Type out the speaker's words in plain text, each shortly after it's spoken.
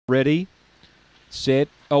Ready, set,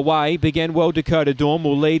 away. Began well. Dakota Dawn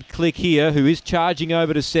will lead Click Here, who is charging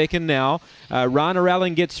over to second now. Rana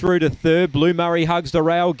Allen gets through to third. Blue Murray hugs the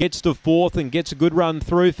rail, gets to fourth and gets a good run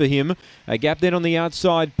through for him. A gap then on the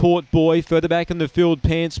outside, Port Boy. Further back in the field,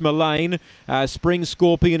 Pants Mullane, Spring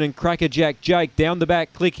Scorpion and Crackerjack Jake. Down the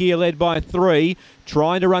back, Click Here led by 3.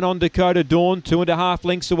 Trying to run on Dakota Dawn, 2.5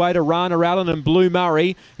 lengths away to Rana Allen and Blue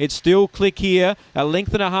Murray. It's still Click Here, a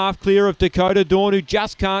length and a half clear of Dakota Dawn, who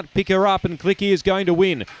just can't pick her up, and Click Here is going to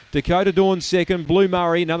win. Dakota Dawn second, Blue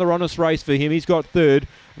Murray, another honest race for him. He's got third.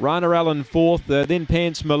 Rana Allen fourth, then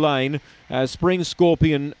Pants Mullane, Spring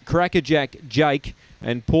Scorpion, Crackerjack Jake,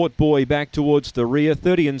 and Port Boy back towards the rear.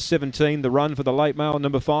 30 and 17, the run for the late mail,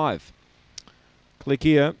 number 5. Click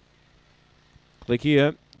Here. Click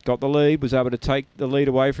Here. Got the lead, was able to take the lead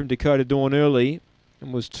away from Dakota Dawn early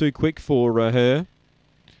and was too quick for her.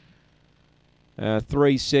 1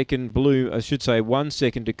 second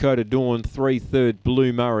Dakota Dawn, 3 third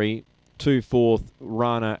Blue Murray, 2 fourth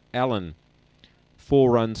Rana Allen. 4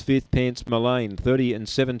 runs fifth, Pants Mullane. 30 and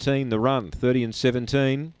 17 the run. 30 and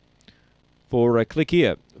 17 for Click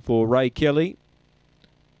Here for Ray Kelly.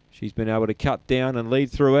 She's been able to cut down and lead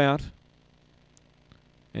throughout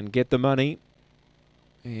and get the money.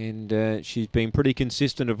 And she's been pretty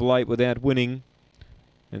consistent of late without winning.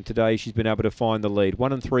 And today she's been able to find the lead.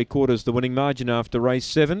 1 3/4 the winning margin after race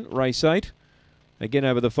 7. Race 8. Again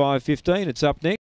over the 5:15. It's up next.